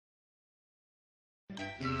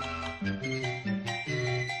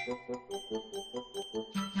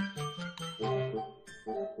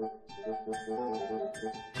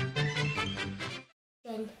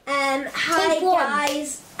Hi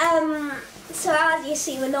guys. So as you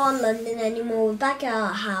see, we're not in London anymore. We're back at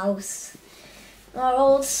our house, our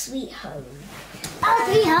old sweet home. Our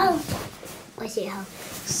sweet home. My sweet home.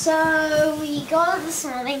 So we got up this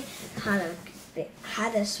morning,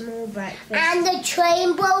 had a small breakfast, and the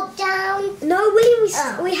train broke down. No,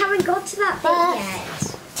 William, we haven't got to that bit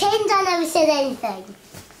yet. Tinda never said anything.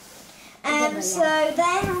 So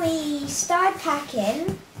then we started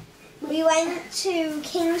packing. We went to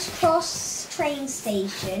King's Cross train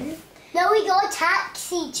station. No, we got a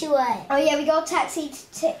taxi to it. Oh yeah, we got a taxi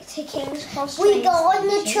to King's Cross train We got on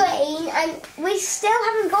the station. train and we still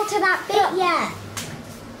haven't got to that bit yet.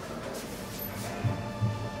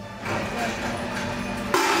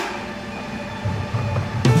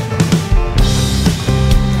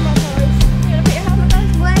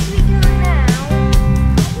 Where do we go now?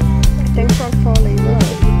 I think from Folly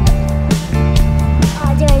Road.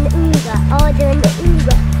 ordering the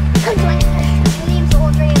Uber. William's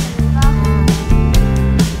ordering an Uber.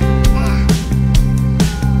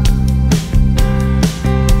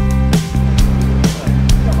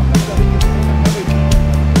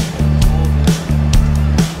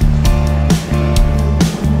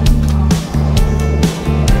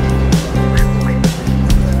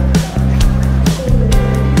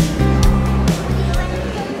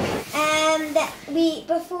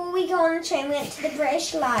 Before we got on the train, we went to the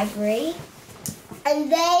British Library.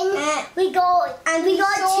 And then we got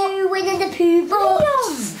two Winnie the Pooh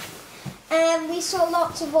books. We saw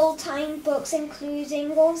lots of old-time books,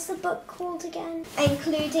 including, what was the book called again?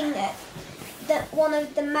 Including one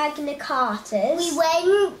of the Magna Cartas. We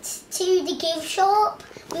went to the gift shop.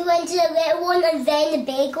 We went to the little one and then the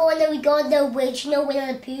big one, and we got the original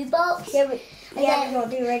Winnie the Pooh box. We got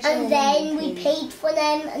the original. And then we paid for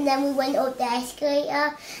them, and then we went up the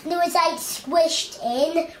escalator. And it was like squished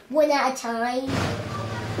in one at a time.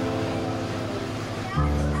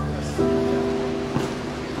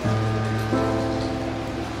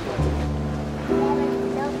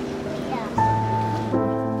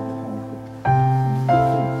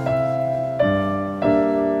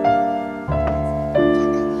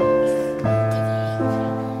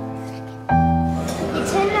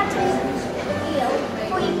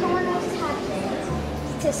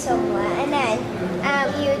 Somewhere, and then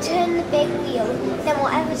you turn the big wheel, then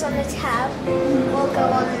whatever's on the tab will go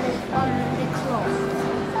on the cloth.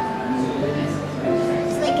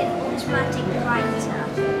 It's like an automatic writer.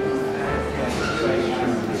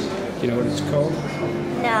 Do you know what it's called?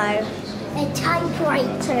 No. A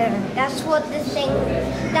typewriter. That's what the things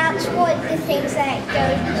that go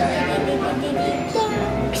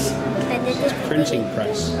Printing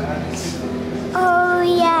press. Oh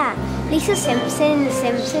yeah. Lisa Simpson in The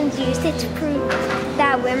Simpsons used it to prove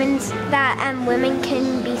that women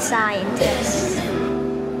can be scientists.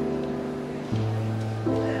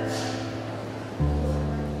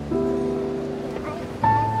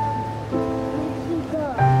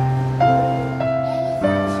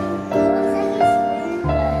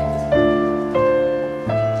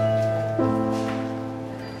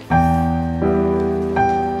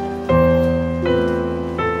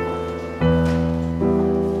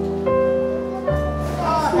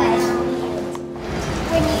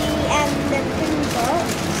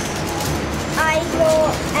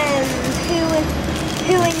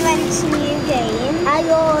 Who invents a new game? I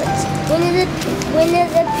got Winnie the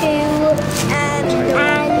Pooh and the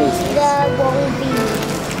Wallaby.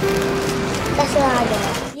 That's what I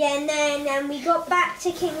got. Yeah, and then we got back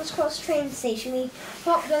to King's Cross train station. We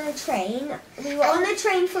hopped on the train. We were on the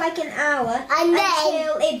train for like an hour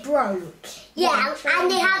until it broke. Yeah,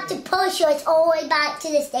 and they had to push us all the way back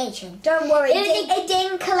to the station. Don't worry, it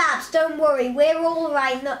didn't collapse. Don't worry, we're all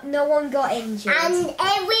right. No one got injured. And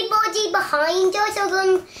everybody behind us,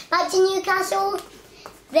 going back to Newcastle,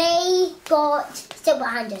 they got still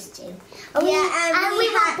behind us too. And we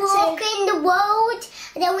were blocking the road,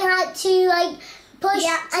 and then we had to push.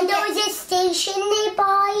 And there was a station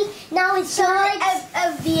nearby. Now it's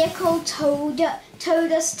a vehicle towed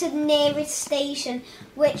us to the nearest station,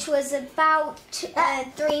 which was about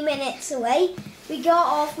 3 minutes away. We got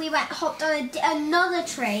off. We hopped on another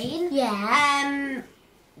train. Yeah.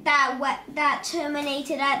 That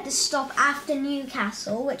terminated at the stop after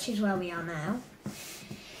Newcastle, which is where we are now.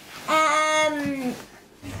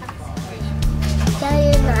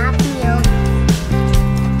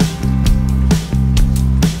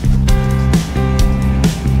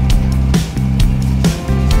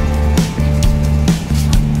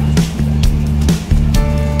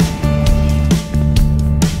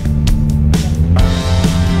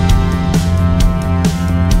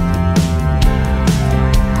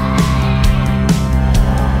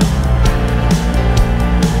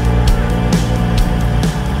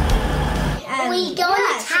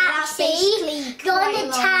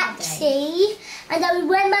 And then we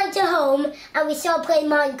went back to home and we started playing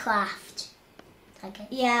Minecraft. Okay.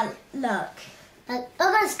 Yeah, look. Look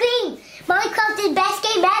on the screen. Minecraft is the best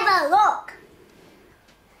game ever. Look.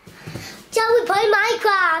 So we play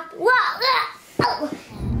Minecraft. What? Oh.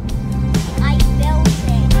 I built it.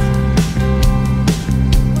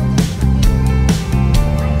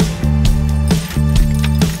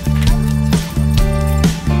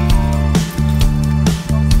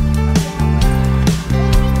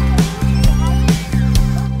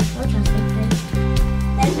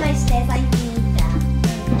 There's my stairs. I need that.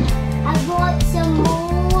 I bought some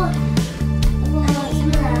more.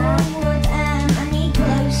 I need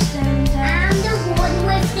glowstone. I'm the one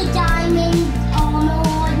with the diamond armor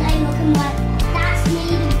on. I'm looking like that's me.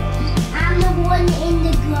 I'm the one in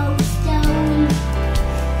the glowstone.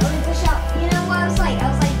 You know what I was like? I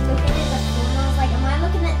was like looking at the floor and I was like, am I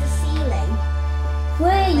looking at the ceiling?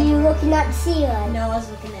 Where are you looking at the ceiling? No, I was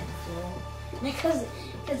looking at the floor.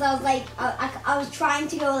 Because I was like, I was trying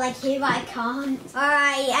to go like here, but I can't.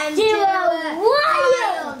 Alright, and Do a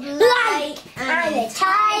wild like and a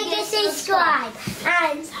tiger subscribe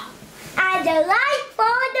and a like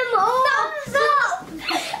for them all. Thumbs up!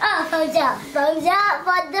 Oh, thumbs up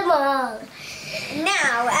for them all.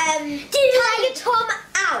 Now, Tiger Tom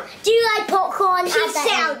out. Do you like popcorn? Peace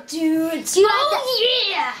out, dudes. Do you like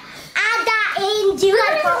yeah! add that in? Do you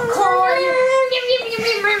like popcorn?